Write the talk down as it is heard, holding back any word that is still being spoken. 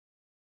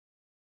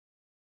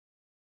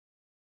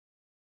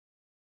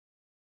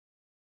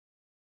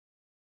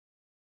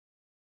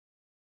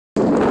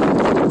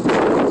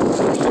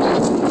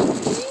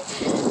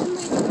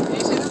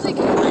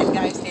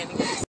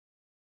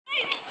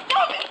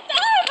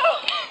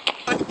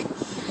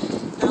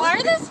Why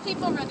are those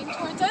people running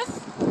towards us?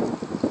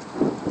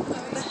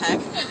 What the heck?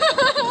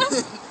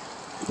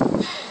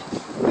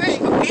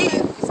 Alright, Wait,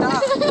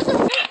 stop.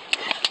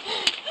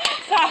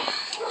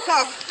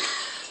 Stop.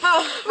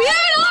 Oh. we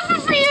have an offer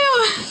for you!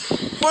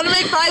 Want to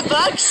make $5?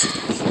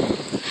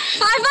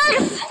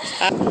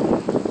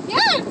 $5?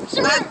 Yeah,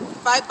 sure.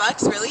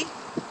 $5, really?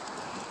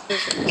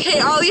 Okay,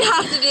 all you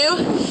have to do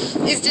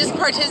is just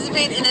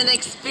participate in an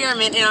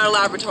experiment in our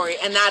laboratory,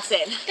 and that's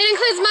it. It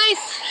includes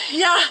mice.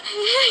 Yeah.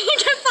 You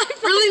get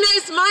 $5. Really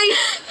nice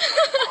mice.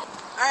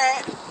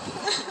 Alright.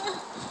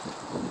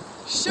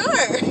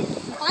 Sure.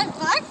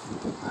 $5?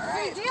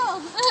 Alright. Good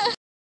deal.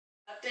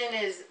 Leptin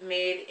is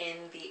made in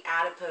the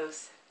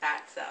adipose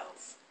fat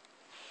cells.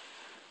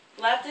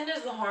 Leptin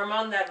is the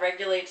hormone that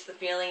regulates the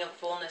feeling of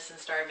fullness and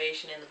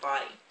starvation in the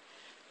body.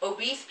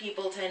 Obese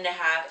people tend to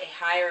have a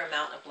higher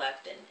amount of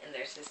leptin in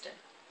their system.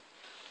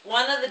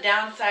 One of the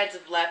downsides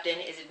of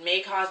leptin is it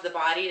may cause the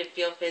body to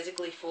feel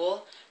physically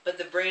full, but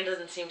the brain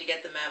doesn't seem to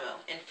get the memo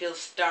and feels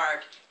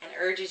starved and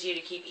urges you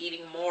to keep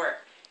eating more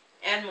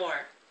and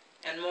more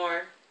and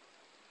more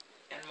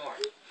and more.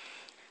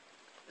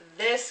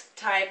 This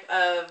type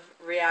of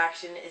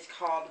reaction is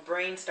called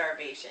brain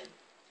starvation.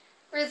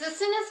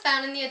 Resistin is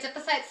found in the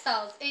adipocyte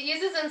cells. It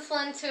uses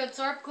insulin to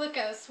absorb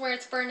glucose where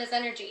it's burned as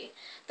energy.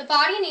 The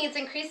body needs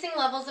increasing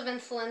levels of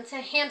insulin to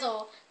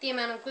handle the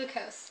amount of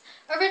glucose.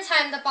 Over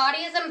time, the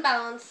body is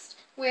imbalanced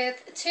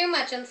with too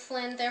much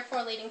insulin,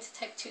 therefore leading to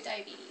type 2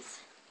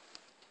 diabetes.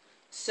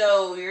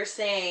 So you're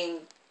saying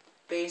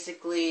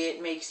basically it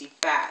makes you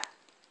fat.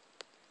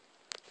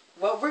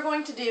 What we're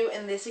going to do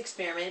in this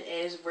experiment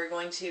is we're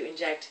going to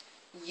inject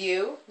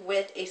you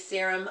with a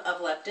serum of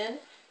leptin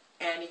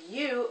and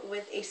you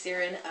with a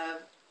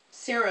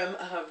serum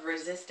of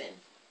resistin.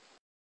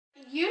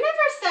 You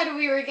never said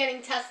we were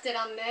getting tested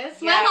on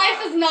this. Yeah. My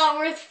life is not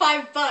worth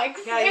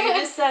 $5. Yeah, you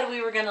just said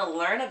we were going to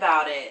learn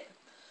about it.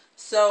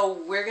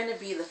 So we're going to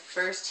be the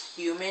first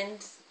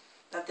humans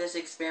that this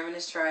experiment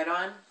is tried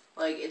on.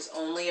 Like, it's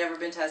only ever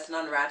been tested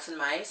on rats and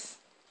mice.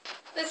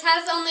 This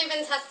has only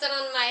been tested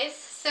on mice,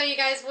 so you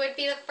guys would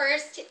be the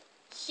first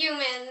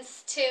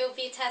humans to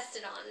be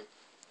tested on.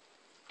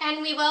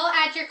 And we will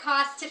add your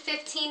cost to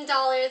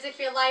 $15 if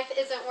your life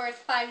isn't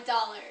worth $5.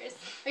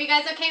 Are you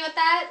guys okay with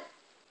that?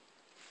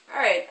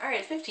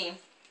 Alright, 15. Alright,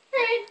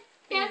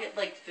 yeah. You get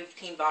like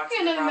 15 boxes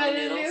Yeah, of ramen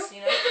noodles, you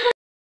know?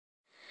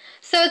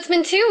 So it's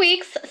been 2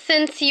 weeks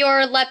since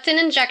your leptin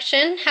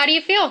injection. How do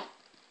you feel?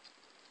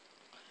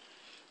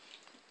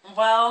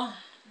 Well,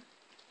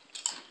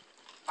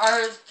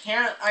 I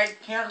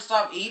can't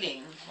stop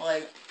eating.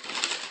 Like,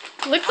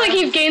 Looks like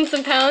you've gained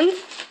some pounds.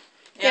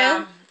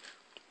 yeah.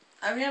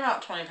 I've gained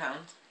about 20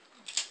 pounds.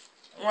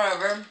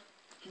 Whatever.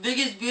 Big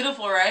is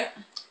beautiful, right?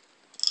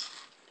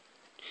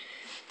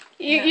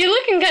 You're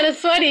looking kind of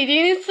sweaty. Do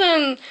you need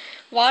some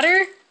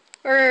water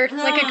or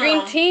like a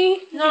green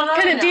tea? No, You're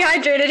kind of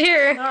dehydrated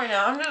here.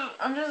 No,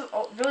 I'm just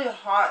really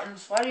hot and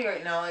sweaty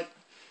right now. Like,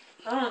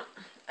 I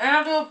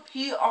have to go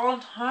pee all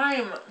the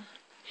time.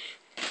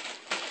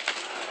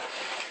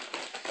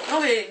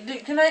 Okay,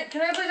 can I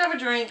please have a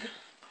drink?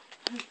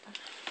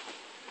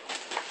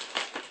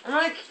 I'm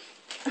like,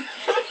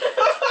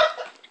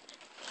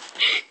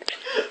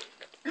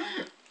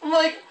 I'm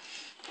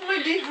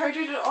like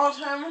dehydrated all the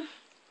time.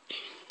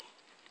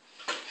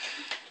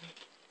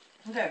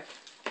 Okay.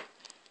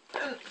 I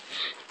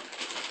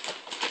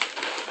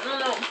don't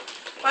know.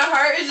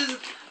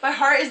 My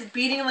heart is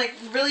beating like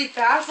really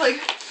fast.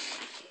 Like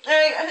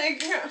I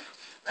can't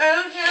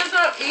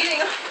stop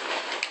eating.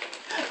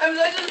 I'm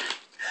such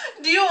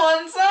a. Do you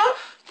want some?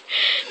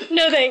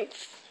 No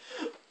thanks.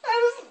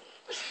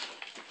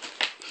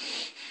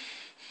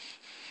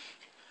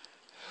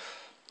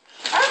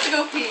 I have to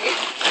go pee.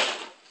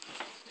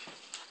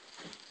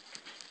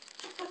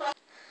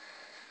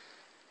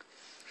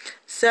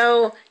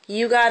 So,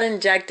 you got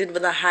injected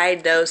with a high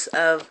dose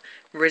of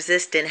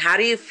resistin. How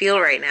do you feel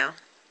right now?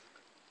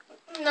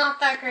 Not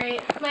that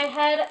great. My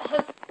head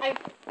has, I've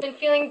been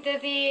feeling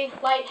dizzy,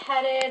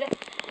 lightheaded,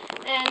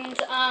 and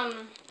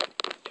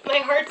my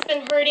heart's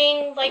been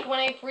hurting, like when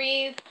I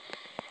breathe,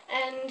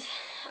 and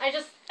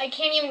I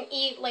can't even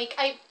eat. Like,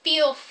 I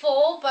feel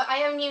full, but I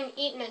haven't even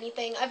eaten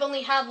anything. I've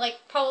only had like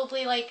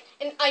probably like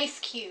an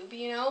ice cube,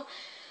 you know?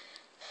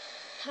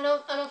 I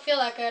don't feel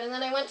that good. And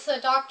then I went to the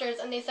doctors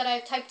and they said I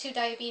have type 2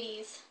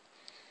 diabetes.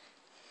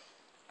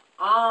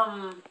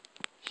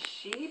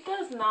 She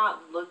does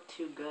not look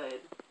too good.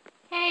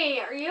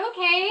 Hey, are you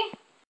okay?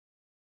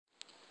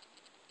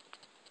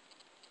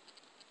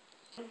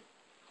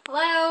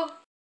 Hello?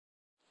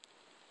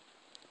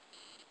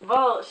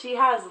 Well, she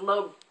has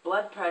low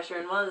blood pressure,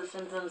 and one of the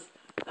symptoms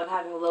of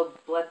having low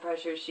blood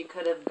pressure, she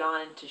could have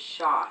gone into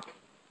shock.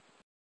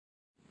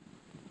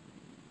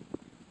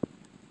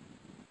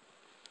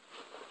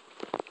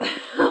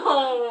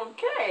 Oh